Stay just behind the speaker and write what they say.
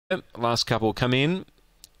Last couple come in.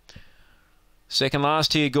 Second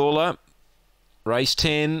last here, Gawler. Race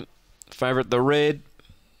 10. Favourite the red.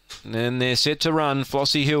 And they're set to run.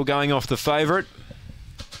 Flossie Hill going off the favourite.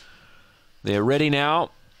 They're ready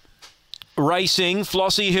now. Racing,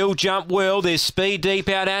 Flossie Hill jump well. There's speed deep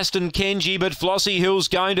out Aston Kenji, but Flossie Hill's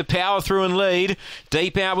going to power through and lead.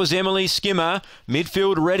 Deep out was Emily Skimmer.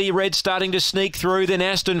 Midfield ready, red starting to sneak through. Then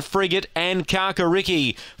Aston Frigate and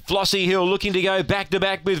Kakariki. Flossie Hill looking to go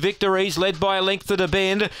back-to-back with victories, led by a length to the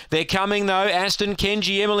bend. They're coming though. Aston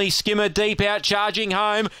Kenji, Emily Skimmer deep out, charging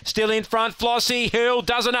home. Still in front, Flossie Hill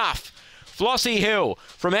does enough. Flossie Hill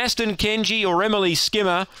from Aston Kenji or Emily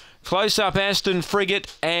Skimmer. Close up Aston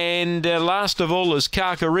Frigate, and last of all is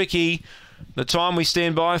Kakariki, the time we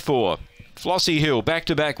stand by for. Flossie Hill,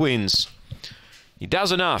 back-to-back wins. He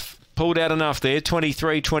does enough, pulled out enough there,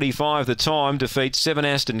 23.25 the time, defeats 7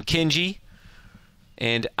 Aston Kenji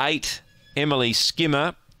and 8 Emily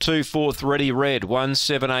Skimmer, 2 fourth ready red,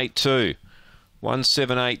 1782.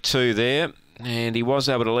 1782 there, and he was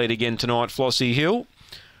able to lead again tonight, Flossie Hill.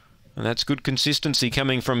 And that's good consistency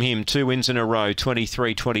coming from him. 2 wins in a row,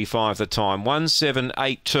 23.25 the time.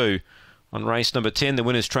 1782 on race number 10. The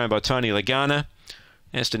winner's trained by Tony Lagana.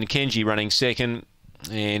 Aston Kenji running second.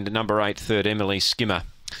 And number 8, third, Emily Skimmer.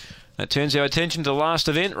 That turns our attention to the last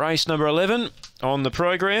event, race number 11 on the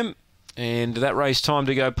program. And that race time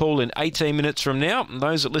to go, Paul, in 18 minutes from now. And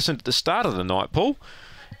those that listened at the start of the night, Paul,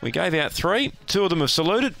 we gave out 3. 2 of them have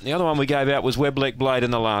saluted. The other one we gave out was Webleck Blade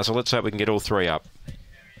in the last. So let's hope we can get all 3 up.